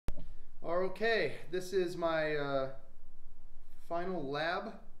Okay, this is my final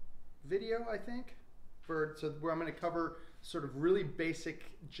lab video, I think, where I'm going to cover sort of really basic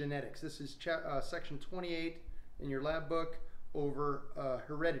genetics. This is section 28 in your lab book over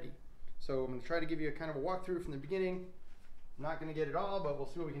heredity. So I'm going to try to give you a kind of a walkthrough from the beginning. I'm not going to get it all, but we'll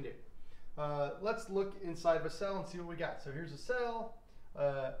see what we can do. Let's look inside of a cell and see what we got. So here's a cell.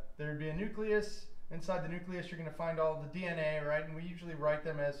 There'd be a nucleus. Inside the nucleus, you're going to find all the DNA, right? And we usually write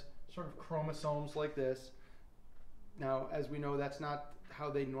them as sort of chromosomes like this. Now, as we know, that's not how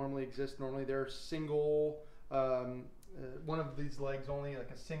they normally exist. Normally, they're single, one of these legs only,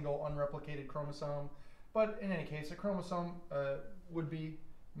 like a single unreplicated chromosome. But in any case, a chromosome would be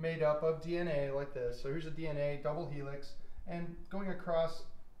made up of DNA like this. So here's a DNA double helix, and going across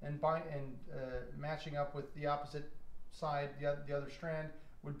and matching up with the opposite side, the other strand,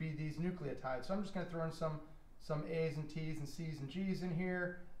 would be these nucleotides. So I'm just going to throw in some A's and T's and C's and G's in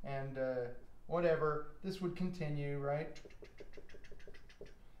here, and whatever. This would continue, right?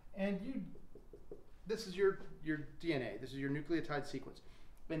 And this is your DNA. This is your nucleotide sequence.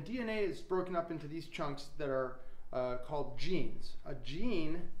 And DNA is broken up into these chunks that are called genes. A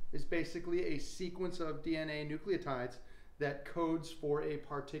gene is basically a sequence of DNA nucleotides that codes for a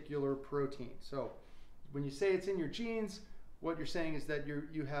particular protein. So when you say it's in your genes, what you're saying is that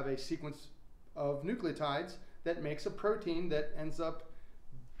you have a sequence of nucleotides that makes a protein that ends up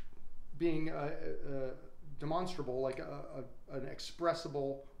being demonstrable, like an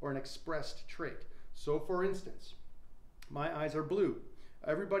expressible or an expressed trait. So for instance, my eyes are blue.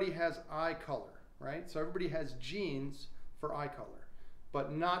 Everybody has eye color, right? So everybody has genes for eye color,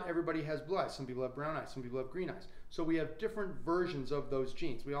 but not everybody has blue eyes. Some people have brown eyes, some people have green eyes. So we have different versions of those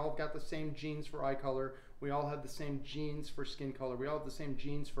genes. We all have got the same genes for eye color. We all have the same genes for skin color. We all have the same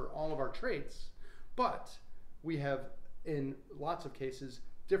genes for all of our traits, but we have, in lots of cases,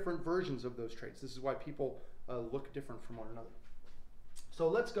 different versions of those traits. This is why people look different from one another. So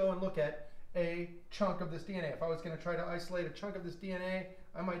let's go and look at a chunk of this DNA. If I was going to try to isolate a chunk of this DNA,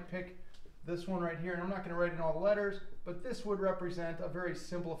 I might pick this one right here, and I'm not going to write in all the letters, but this would represent a very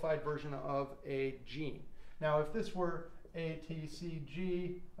simplified version of a gene. Now, if this were A, T, C,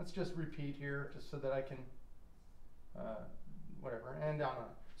 G, let's just repeat here, just so that I can, whatever, and down on.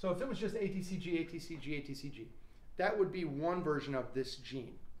 So if it was just A, T, C, G, A, T, C, G, A, T, C, G, that would be one version of this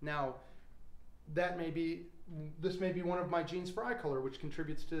gene. Now, this may be one of my genes for eye color, which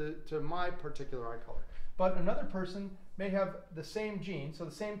contributes to my particular eye color. But another person may have the same gene, so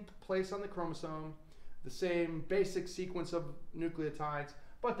the same place on the chromosome, the same basic sequence of nucleotides,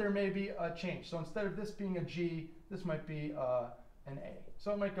 but there may be a change. So instead of this being a G, this might be an A.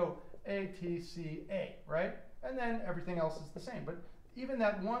 So it might go A, T, C, A, right? And then everything else is the same. But even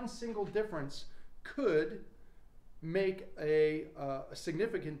that one single difference could make a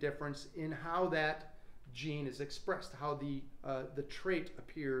significant difference in how that gene is expressed, how the trait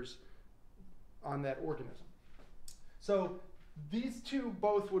appears on that organism. So these two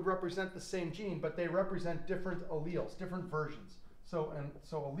both would represent the same gene, but they represent different alleles, different versions. So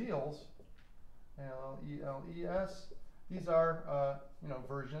alleles, L-E-L-E-S, these are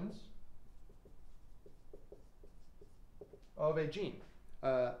versions of a gene,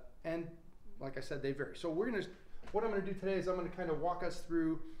 and like I said, they vary. So what I'm going to do today is I'm going to kind of walk us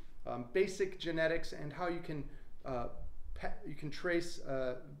through basic genetics and how you can trace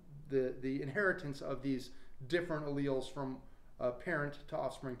the inheritance of these different alleles from parent to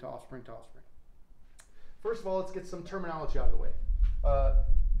offspring to offspring to offspring. First of all, let's get some terminology out of the way.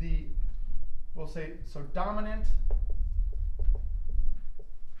 We'll say, so dominant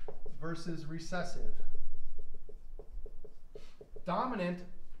versus recessive. Dominant,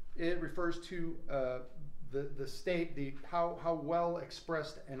 it refers to the state, how well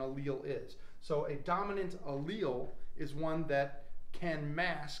expressed an allele is. So a dominant allele is one that can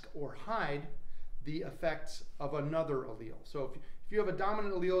mask or hide the effects of another allele. So if you have a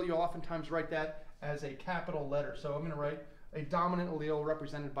dominant allele, you'll oftentimes write that as a capital letter. So I'm going to write a dominant allele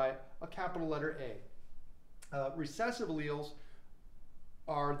represented by a capital letter A. Recessive alleles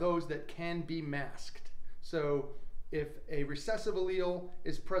are those that can be masked. So if a recessive allele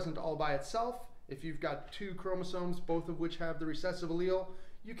is present all by itself, if you've got two chromosomes, both of which have the recessive allele,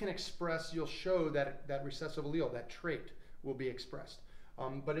 you'll show that recessive allele, that trait will be expressed.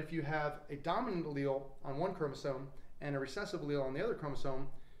 But if you have a dominant allele on one chromosome and a recessive allele on the other chromosome,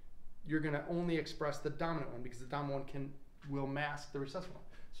 you're going to only express the dominant one because the dominant one will mask the recessive one.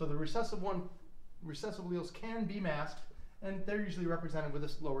 So the recessive alleles can be masked, and they're usually represented with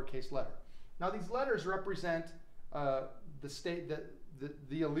this lowercase letter. Now these letters represent the state,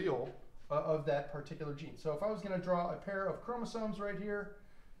 the allele of that particular gene. So if I was going to draw a pair of chromosomes right here,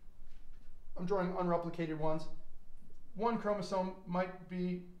 I'm drawing unreplicated ones. One chromosome might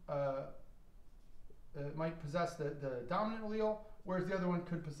be might possess the dominant allele, whereas the other one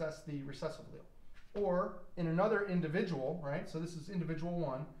could possess the recessive allele. Or in another individual, right? So this is individual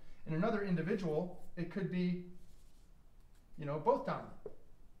one. In another individual, it could be, you know, both dominant.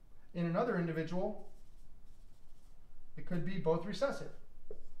 In another individual, it could be both recessive.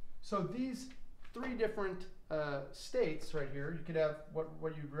 So these three different states right here, you could have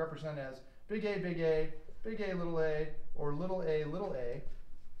what you represent as big A, big A, big A, or little a,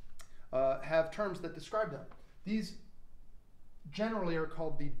 have terms that describe them. These generally are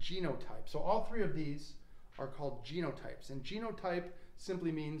called the genotype. So all three of these are called genotypes. And genotype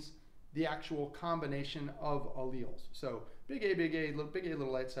simply means the actual combination of alleles. So big A,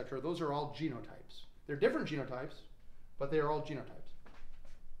 little a, etc. Those are all genotypes. They're different genotypes, but they are all genotypes.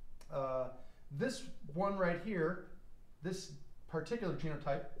 This one right here, this particular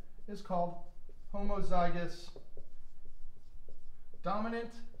genotype, is called homozygous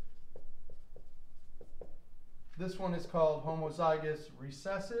dominant. This one is called homozygous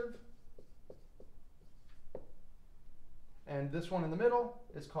recessive. And this one in the middle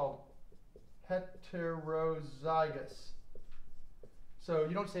is called heterozygous. So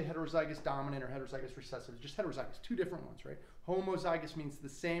you don't say heterozygous dominant or heterozygous recessive, it's just heterozygous, two different ones, right? Homozygous means the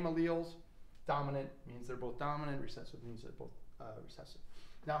same alleles. Dominant means they're both dominant. Recessive means they're both recessive.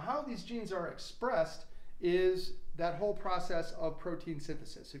 Now, how these genes are expressed is that whole process of protein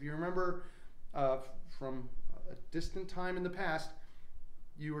synthesis. If you remember from a distant time in the past,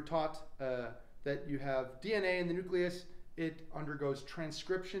 you were taught that you have DNA in the nucleus. It undergoes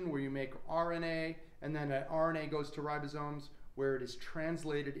transcription where you make RNA, and then that RNA goes to ribosomes where it is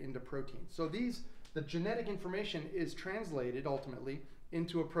translated into protein. So the genetic information is translated ultimately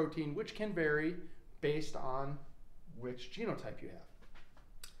into a protein, which can vary based on which genotype you have.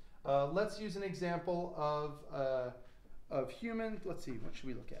 Let's use an example of human. Let's see, what should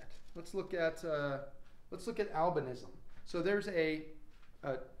we look at? Let's look at albinism. So there's a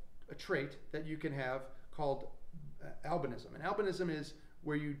trait that you can have called albinism, and albinism is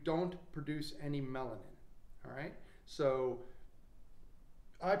where you don't produce any melanin. All right, so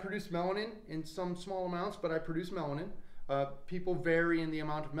I produce melanin in some small amounts, but I produce melanin. People vary in the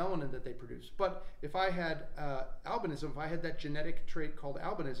amount of melanin that they produce. But if I had albinism, if I had that genetic trait called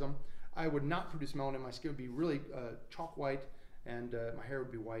albinism, I would not produce melanin. My skin would be really chalk white, and my hair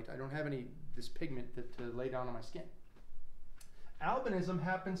would be white. I don't have this pigment to lay down on my skin. Albinism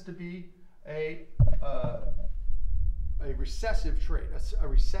happens to be a recessive trait, a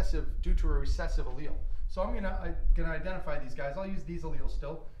recessive due to a recessive allele. So I'm gonna identify these guys. I'll use these alleles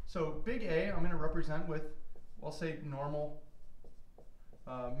still. So big A, I'm gonna represent with, I'll say normal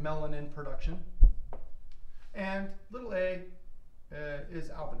melanin production, and little a is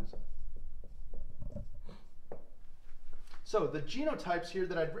albinism. So the genotypes here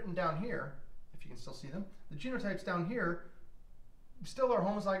that I've written down here, if you can still see them, the genotypes down here still are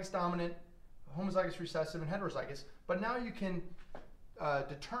homozygous dominant, homozygous recessive, and heterozygous, but now you can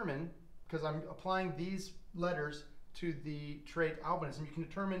determine, because I'm applying these letters to the trait albinism, you can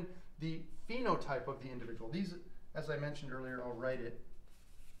determine the phenotype of the individual. These, as I mentioned earlier, I'll write it.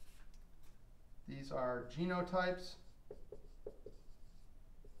 These are genotypes,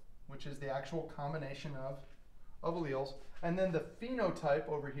 which is the actual combination of alleles. And then the phenotype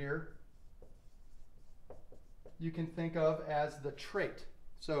over here, you can think of as the trait.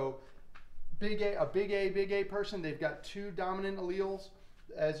 So big A person, they've got two dominant alleles.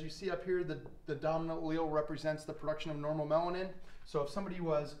 As you see up here, the dominant allele represents the production of normal melanin. So if somebody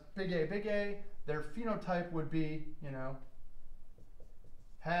was big A, their phenotype would be, you know,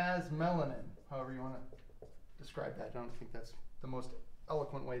 has melanin, however you want to describe that. I don't think that's the most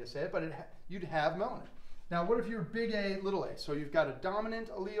eloquent way to say it, but you'd have melanin. Now, what if you're big A, little a? So you've got a dominant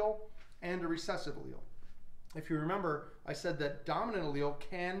allele and a recessive allele. If you remember, I said that dominant allele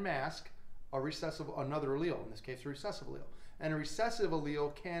can mask another allele, in this case a recessive allele. And a recessive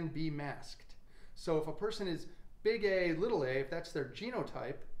allele can be masked. So if a person is big A, little a, if that's their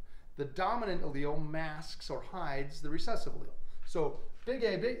genotype, the dominant allele masks or hides the recessive allele. So big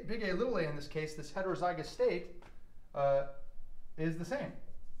A, little a in this case, this heterozygous state is the same.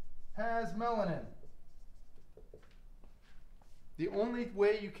 Has melanin. The only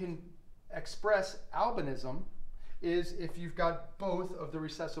way you can express albinism is if you've got both of the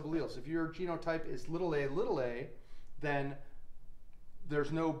recessive alleles. If your genotype is little a, then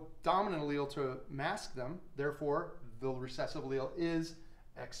there's no dominant allele to mask them. Therefore, the recessive allele is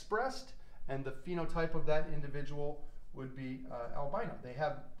expressed, and the phenotype of that individual would be albino. They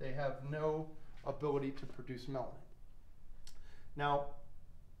have no ability to produce melanin. Now,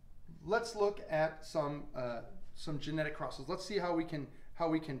 let's look at some genetic crosses. Let's see how we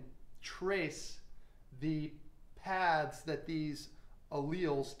can trace the paths that these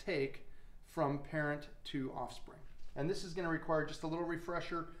alleles take from parent to offspring. And this is going to require just a little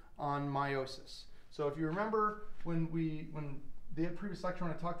refresher on meiosis. So if you remember when the previous lecture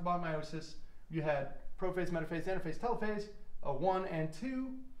when I talked about meiosis, you had prophase, metaphase, anaphase, telophase, 1 and 2.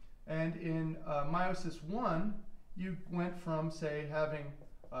 And in meiosis 1, you went from, say, having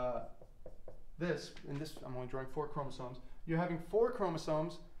I'm only drawing 4 chromosomes. You're having 4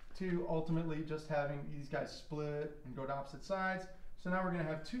 chromosomes to ultimately just having these guys split and go to opposite sides. So now we're going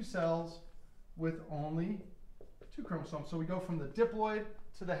to have 2 cells with only 2 chromosomes. So we go from the diploid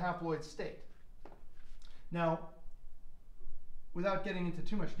to the haploid state. Now, without getting into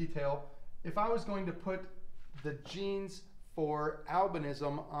too much detail, if I was going to put the genes for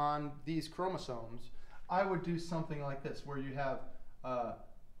albinism on these chromosomes, I would do something like this, where you have a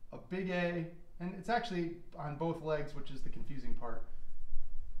big A, and it's actually on both legs, which is the confusing part.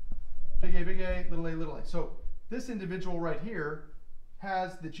 Big A, little a, little a. So this individual right here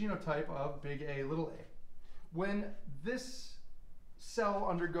has the genotype of big A, little a. When this cell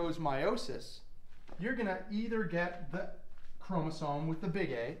undergoes meiosis, you're going to either get the chromosome with the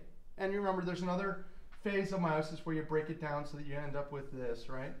big A, and you remember there's another phase of meiosis where you break it down so that you end up with this,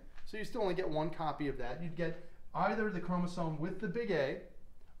 right? So you still only get 1 copy of that. You'd get either the chromosome with the big A,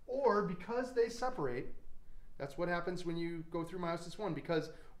 or because they separate, that's what happens when you go through meiosis 1, because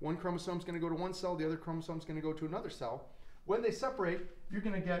one chromosome is going to go to one cell, the other chromosome is going to go to another cell. When they separate, you're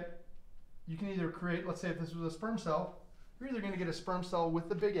going to get, you can either create, let's say if this was a sperm cell, you're either going to get a sperm cell with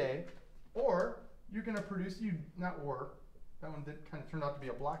the big A, or you're going to produce, that one did kind of turn out to be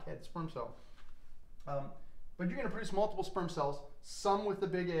a blockhead sperm cell. But you're going to produce multiple sperm cells, some with the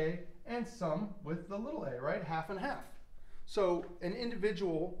big A and some with the little a, right? Half and half. So an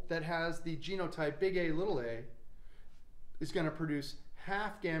individual that has the genotype big A, little a is going to produce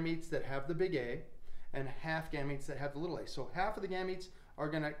half gametes that have the big A and half gametes that have the little a. So half of the gametes are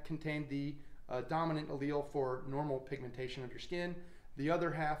going to contain the dominant allele for normal pigmentation of your skin. The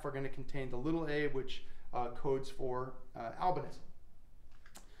other half are going to contain the little a, which codes for albinism.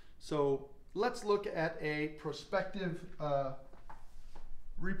 So let's look at a prospective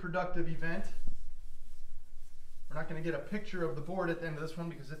reproductive event. We're not going to get a picture of the board at the end of this one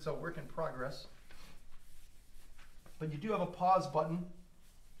because it's a work in progress. But you do have a pause button.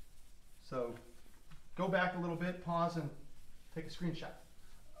 So go back a little bit, pause, and take a screenshot.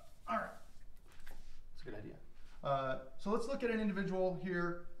 All right. That's a good idea. So let's look at an individual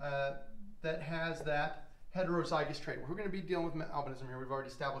here that has that heterozygous trait. We're going to be dealing with albinism here. We've already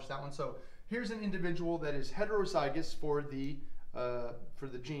established that one. So here's an individual that is heterozygous for the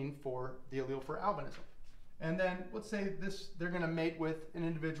gene for the allele for albinism. And then let's say they're going to mate with an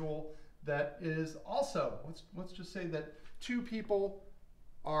individual that is also, let's just say that 2 people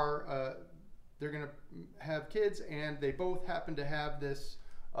are, they're going to have kids and they both happen to have this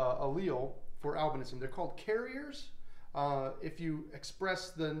allele for albinism. They're called carriers if you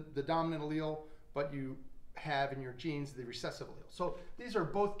express the dominant allele, but you have in your genes the recessive allele. So these are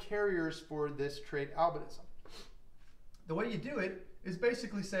both carriers for this trait albinism. The way you do it is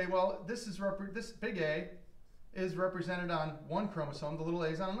basically say, well, this big A is represented on one chromosome, the little a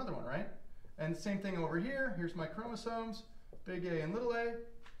is on another one, right? And same thing over here. Here's my chromosomes, big A and little a.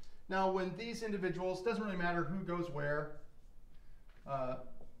 Now when these individuals, doesn't really matter who goes where,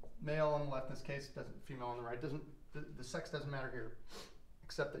 male on the left in this case, female on the right, the sex doesn't matter here,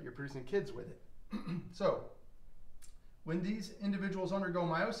 except that you're producing kids with it. So when these individuals undergo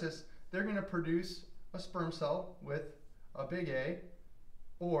meiosis, they're going to produce a sperm cell with a big A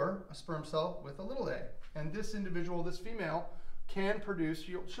or a sperm cell with a little a. And this individual, this female, can produce,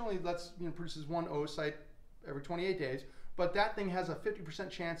 she only produces 1 oocyte every 28 days, but that thing has a 50%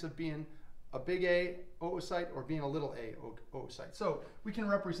 chance of being a big A oocyte or being a little a oocyte. So we can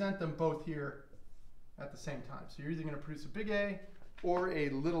represent them both here at the same time. So you're either going to produce a big A or a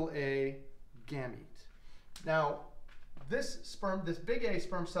little a gamete. Now, this big A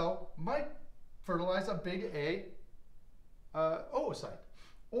sperm cell might fertilize a big A oocyte,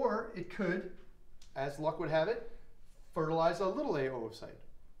 or it could, as luck would have it, fertilize a little a oocyte.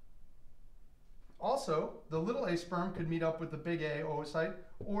 Also, the little a sperm could meet up with the big A oocyte,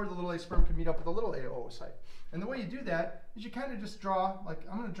 or the little a sperm could meet up with the little a oocyte. And the way you do that is you kind of just draw, like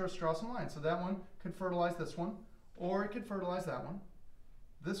I'm going to just draw some lines. So that one could fertilize this one, or it could fertilize that one.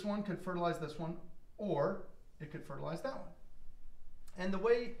 This one could fertilize this one, or it could fertilize that one. And the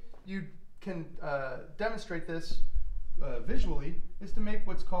way you can demonstrate this visually is to make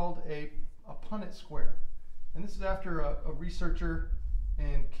what's called a Punnett square. And this is after a researcher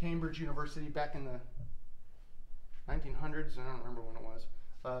in Cambridge University back in the 1900s. I don't remember when it was,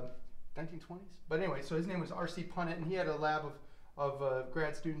 1920s. But anyway, so his name was R.C. Punnett, and he had a lab of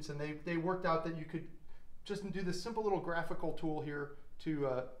grad students, and they worked out that you could just do this simple little graphical tool here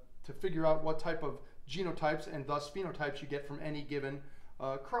to figure out what type of genotypes and thus phenotypes you get from any given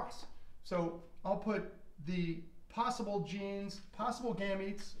cross. So I'll put the possible genes, possible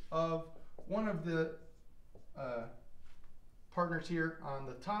gametes of one of the partners here on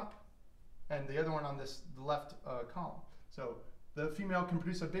the top, and the other one on this left column. So the female can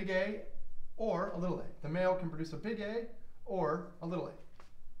produce a big A or a little a. The male can produce a big A or a little a.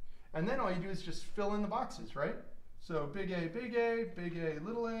 And then all you do is just fill in the boxes, right? So big A, big A, big A,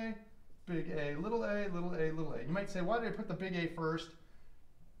 little a, big A, little a, little a, little a. You might say, why did I put the big A first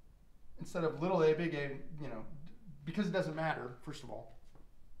instead of little a, big A? You know, because it doesn't matter, first of all.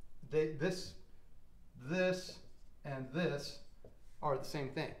 This, and this are the same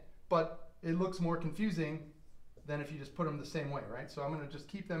thing. But it looks more confusing than if you just put them the same way, right? So I'm going to just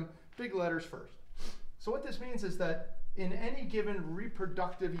keep them big letters first. So what this means is that in any given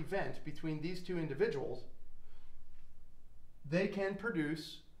reproductive event between these two individuals, they can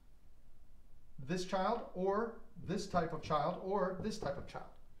produce this child or this type of child or this type of child.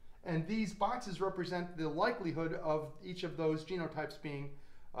 And these boxes represent the likelihood of each of those genotypes being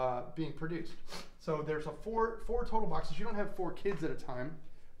produced. So there's four total boxes. You don't have 4 kids at a time,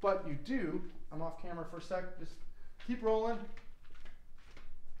 but you do. I'm off camera for a sec. Just keep rolling.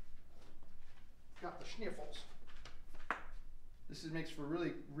 Got the schniffles. This makes for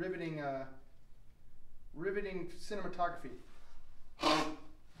really riveting cinematography.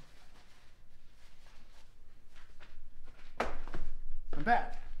 I'm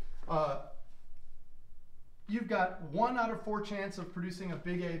back. You've got 1 out of 4 chance of producing a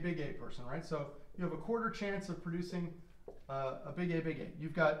big A person, right? So you have a 1/4 chance of producing a big A.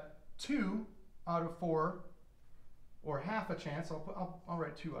 You've got 2 out of 4, or half a chance, I'll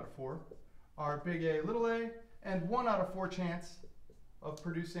write 2 out of 4, are big A, little a, and 1 out of 4 chance of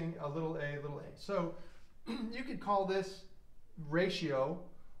producing a little a. So you could call this ratio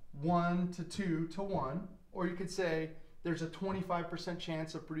 1 to 2 to 1, or you could say there's a 25%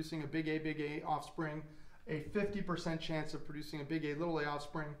 chance of producing a big A offspring, a 50% chance of producing a big A, little a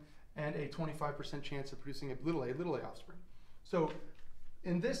offspring, and a 25% chance of producing a little a offspring. So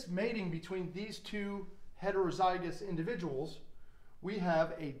in this mating between these two heterozygous individuals, we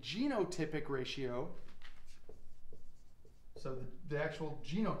have a genotypic ratio. So the actual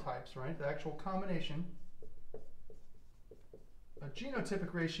genotypes, right? The actual combination. A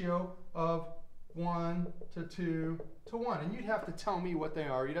genotypic ratio of 1 to 2 to 1. And you'd have to tell me what they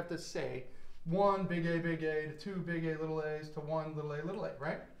are. You'd have to say 1 big A to 2 big A little a's to 1 little a,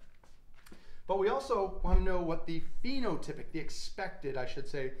 right? But we also want to know what the phenotypic, the expected, I should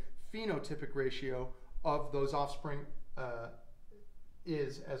say, phenotypic ratio of those offspring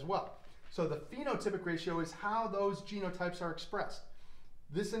is as well. So the phenotypic ratio is how those genotypes are expressed.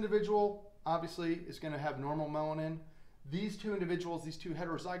 This individual obviously is going to have normal melanin. These two individuals, these two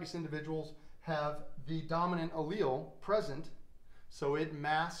heterozygous individuals, have the dominant allele present, so it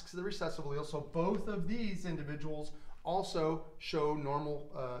masks the recessive allele. So both of these individuals also show normal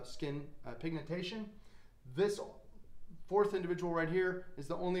skin pigmentation. This 4th individual right here is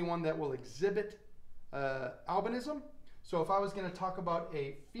the only one that will exhibit albinism. So if I was going to talk about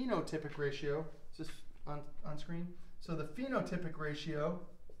a phenotypic ratio, is this on screen? So the phenotypic ratio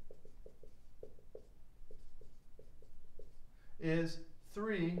is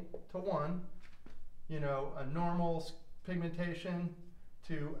 3 to 1, you know, a normal pigmentation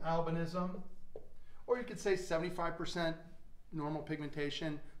to albinism, or you could say 75% normal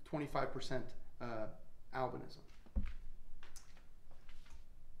pigmentation, 25% albinism.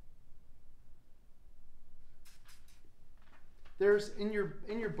 There's in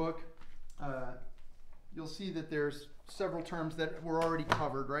your book, you'll see that there's several terms that were already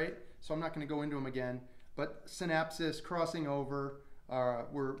covered, right? So I'm not going to go into them again. But synapsis, crossing over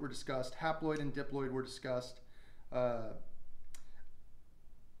were discussed. Haploid and diploid were discussed.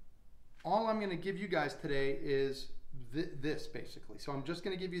 All I'm going to give you guys today is this, basically. So I'm just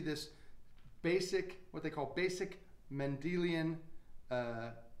going to give you this basic, what they call basic Mendelian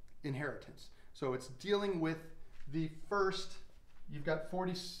inheritance. So it's dealing with the first, you've got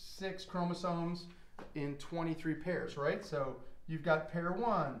 46 chromosomes in 23 pairs, right? So you've got pair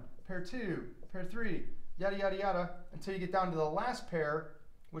 1, pair 2, pair 3, yada, yada, yada, until you get down to the last pair,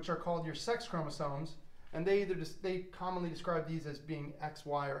 which are called your sex chromosomes. And they commonly describe these as being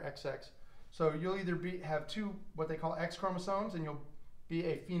XY or XX. So you'll either have 2 what they call X chromosomes, and you'll be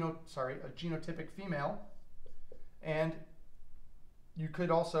a genotypic female, and you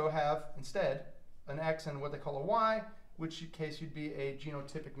could also have, instead, an X and what they call a Y, which case you'd be a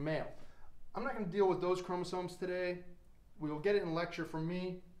genotypic male. I'm not going to deal with those chromosomes today. We will get it in lecture from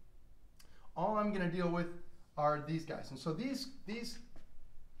me. All I'm going to deal with are these guys. And so these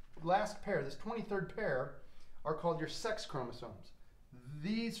last pair, this 23rd pair, are called your sex chromosomes.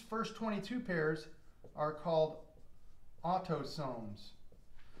 These first 22 pairs are called autosomes.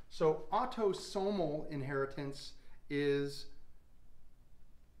 So autosomal inheritance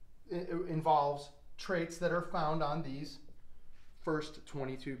involves traits that are found on these first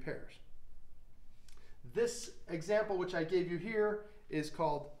 22 pairs. This example which I gave you here is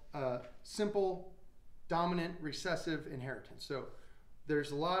called simple dominant recessive inheritance. So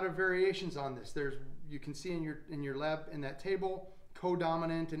there's a lot of variations on this. You can see in your lab in that table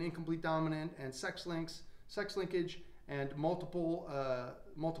codominant and incomplete dominant and sex linkage and multiple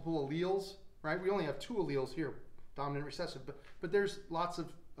alleles, right? We only have 2 alleles here, dominant recessive, but there's lots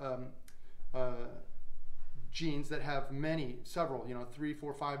of genes that have several, 3,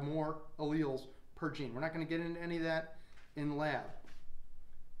 4, 5 more alleles per gene. We're not going to get into any of that in lab.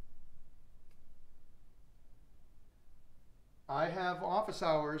 I have office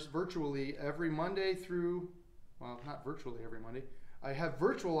hours virtually every Monday through, well, not virtually every Monday. I have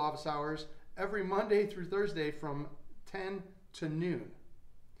virtual office hours every Monday through Thursday from 10 to noon.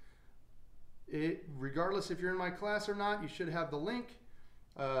 Regardless if you're in my class or not, you should have the link.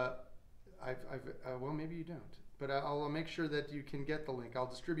 Well, maybe you don't, but I'll make sure that you can get the link. I'll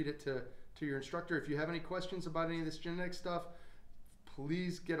distribute it to your instructor. If you have any questions about any of this genetic stuff,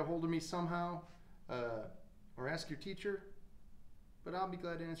 please get a hold of me somehow, or ask your teacher, but I'll be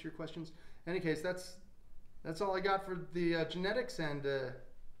glad to answer your questions. In any case, that's all I got for the genetics, and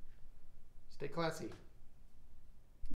stay classy.